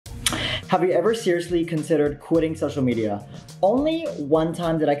Have you ever seriously considered quitting social media? Only one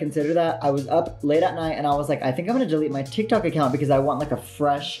time did I consider that. I was up late at night and I was like, I think I'm gonna delete my TikTok account because I want like a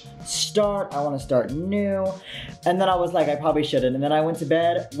fresh start. I want to start new. And then I was like, I probably shouldn't. And then I went to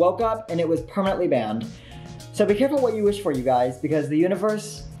bed, woke up, and it was permanently banned. So be careful what you wish for, you guys, because the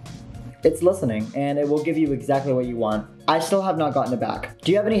universe, it's listening and it will give you exactly what you want. I still have not gotten it back.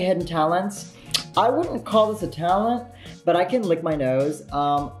 Do you have any hidden talents? I wouldn't call this a talent, but I can lick my nose.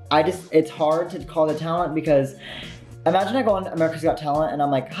 It's hard to call it a talent because imagine I go on America's Got Talent and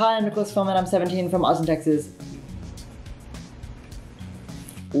I'm like, hi, I'm Nicholas Philmon, I'm 17 from Austin, Texas.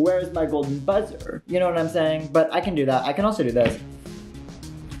 Where's my golden buzzer? You know what I'm saying? But I can do that. I can also do this.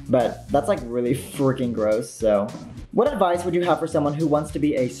 But that's like really freaking gross, so. What advice would you have for someone who wants to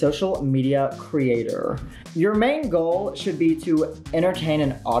be a social media creator? Your main goal should be to entertain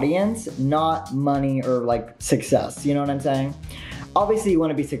an audience, not money or like success, you know what I'm saying? Obviously you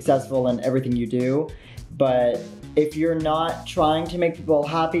want to be successful in everything you do, but if you're not trying to make people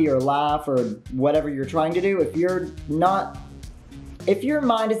happy or laugh or whatever you're trying to do, if your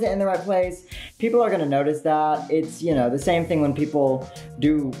mind isn't in the right place, people are gonna notice that. It's, you know, the same thing when people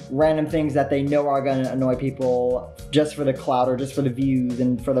do random things that they know are gonna annoy people just for the clout or just for the views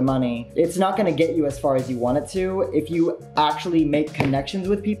and for the money. It's not gonna get you as far as you want it to. If you actually make connections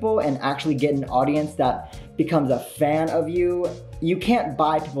with people and actually get an audience that becomes a fan of you, you can't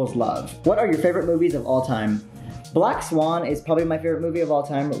buy people's love. What are your favorite movies of all time? Black Swan is probably my favorite movie of all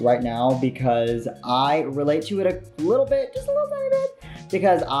time right now because I relate to it a little bit, just a little tiny bit,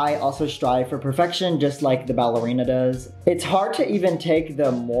 because I also strive for perfection just like the ballerina does. It's hard to even take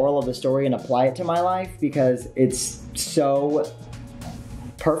the moral of the story and apply it to my life because it's so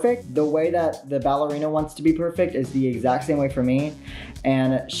perfect. The way that the ballerina wants to be perfect is the exact same way for me.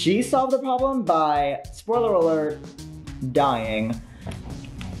 And she solved the problem by, spoiler alert, dying.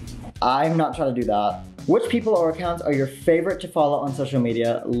 I'm not trying to do that. Which people or accounts are your favorite to follow on social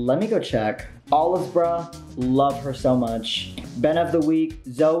media? Let me go check. Olives bruh, love her so much. Ben of the Week,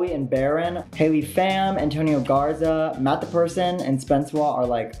 Zoe and Baron, Haley Pham, Antonio Garza, Matt the Person, and Spencewa are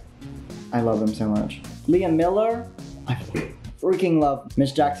like, I love them so much. Leah Miller, I freaking love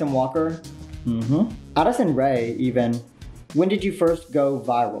Miss Jackson Walker. Addison Rae even. When did you first go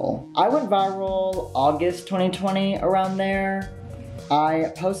viral? I went viral August 2020, around there.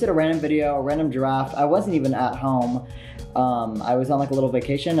 I posted a random video, a random draft. I wasn't even at home. I was on like a little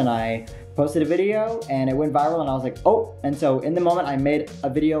vacation and I posted a video and it went viral and I was like, oh. And so in the moment I made a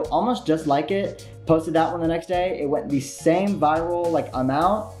video almost just like it, posted that one the next day. It went the same viral like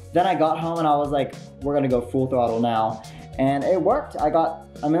amount. Then I got home and I was like, we're gonna go full throttle now. And it worked. I got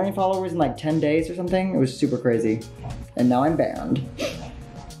 1 million followers in like 10 days or something. It was super crazy. And now I'm banned.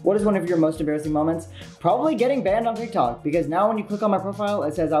 What is one of your most embarrassing moments? Probably getting banned on TikTok, because now when you click on my profile,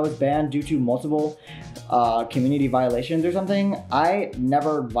 it says I was banned due to multiple community violations or something. I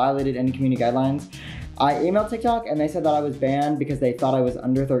never violated any community guidelines. I emailed TikTok and they said that I was banned because they thought I was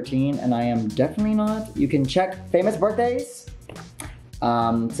under 13 and I am definitely not. You can check famous birthdays.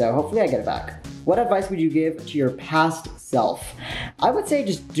 So hopefully I get it back. What advice would you give to your past self? I would say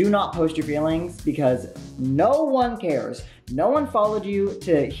just do not post your feelings because no one cares. No one followed you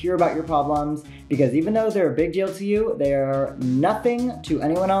to hear about your problems because even though they're a big deal to you, they are nothing to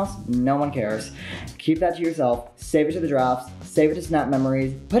anyone else. No one cares. Keep that to yourself. Save it to the drafts. Save it to snap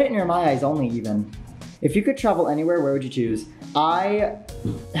memories. Put it in your My Eyes Only even. If you could travel anywhere, where would you choose? I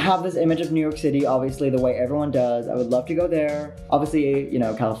have this image of New York City, obviously, the way everyone does. I would love to go there. Obviously, you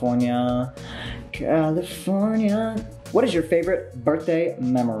know, California. What is your favorite birthday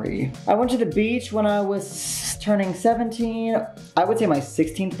memory? I went to the beach when I was turning 17. I would say my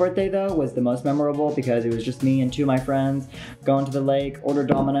 16th birthday, though, was the most memorable because it was just me and 2 of my friends going to the lake, order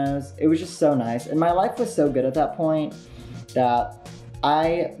Domino's. It was just so nice. And my life was so good at that point that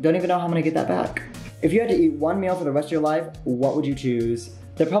I don't even know how I'm gonna get that back. If you had to eat one meal for the rest of your life, what would you choose?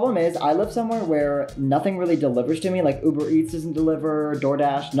 The problem is, I live somewhere where nothing really delivers to me, like Uber Eats doesn't deliver,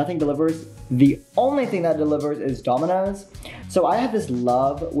 DoorDash, nothing delivers. The only thing that delivers is Domino's. So I have this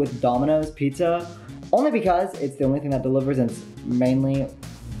love with Domino's pizza, only because it's the only thing that delivers and it's mainly,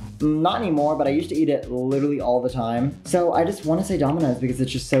 not anymore, but I used to eat it literally all the time. So I just want to say Domino's because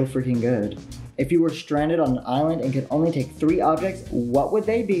it's just so freaking good. If you were stranded on an island and could only take 3 objects, what would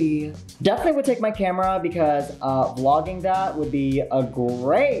they be? Definitely would take my camera because vlogging that would be a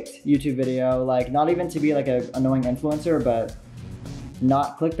great YouTube video. Like, not even to be like an annoying influencer, but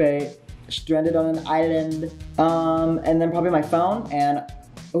not clickbait. Stranded on an island. And then probably my phone and,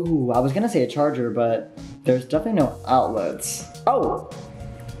 ooh, I was gonna say a charger, but there's definitely no outlets. Oh,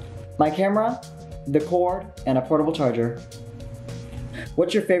 my camera, the cord, and a portable charger.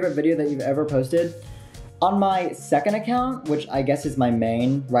 What's your favorite video that you've ever posted? On my second account, which I guess is my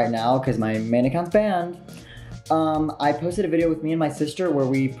main right now because my main account's banned, I posted a video with me and my sister where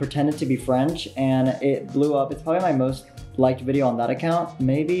we pretended to be French and it blew up. It's probably my most liked video on that account,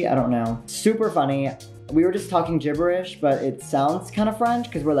 maybe, I don't know. Super funny. We were just talking gibberish, but it sounds kind of French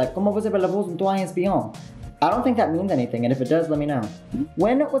because we're like, comment vous appelez la voix d'un espion? I don't think that means anything, and if it does, let me know.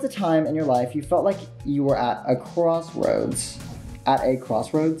 When was a time in your life you felt like you were at a crossroads? At a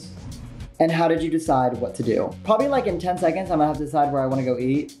crossroads? And how did you decide what to do? Probably like in 10 seconds, I'm gonna have to decide where I wanna go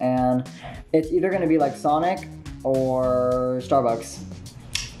eat, and it's either gonna be like Sonic or Starbucks.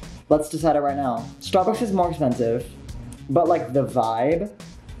 Let's decide it right now. Starbucks is more expensive, but like the vibe,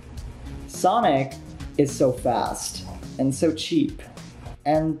 Sonic is so fast and so cheap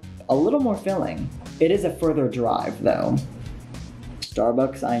and a little more filling. It is a further drive though.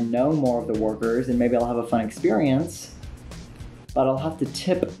 Starbucks, I know more of the workers and maybe I'll have a fun experience, but I'll have to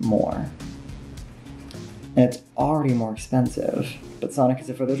tip more. And it's already more expensive. But Sonic is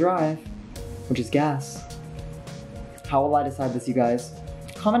a further drive, which is gas. How will I decide this, you guys?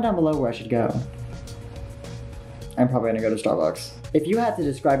 Comment down below where I should go. I'm probably gonna go to Starbucks. If you had to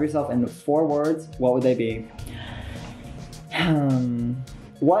describe yourself in 4 words, what would they be?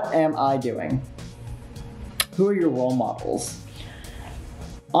 What am I doing? Who are your role models?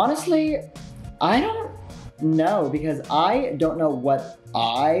 Honestly, I don't know because I don't know what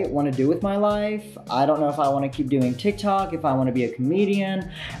I want to do with my life. I don't know if I want to keep doing TikTok, if I want to be a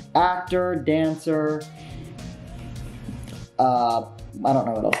comedian, actor, dancer. I don't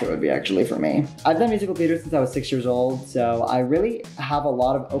know what else there would be actually for me. I've done musical theater since I was 6 years old, so I really have a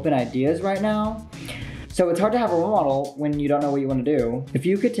lot of open ideas right now. So it's hard to have a role model when you don't know what you want to do. If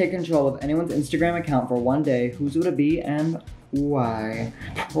you could take control of anyone's Instagram account for one day, whose would it be and why?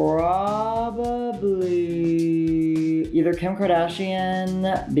 Probably either Kim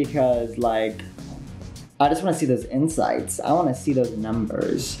Kardashian, because like, I just want to see those insights. I want to see those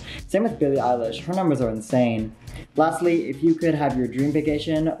numbers. Same with Billie Eilish. Her numbers are insane. Lastly, if you could have your dream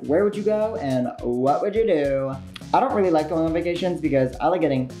vacation, where would you go and what would you do? I don't really like going on vacations because I like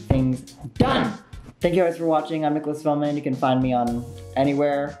getting things done. Thank you guys for watching. I'm Nicholas Philmon. You can find me on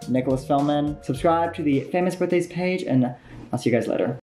anywhere, Nicholas Philmon. Subscribe to the Famous Birthdays page and I'll see you guys later.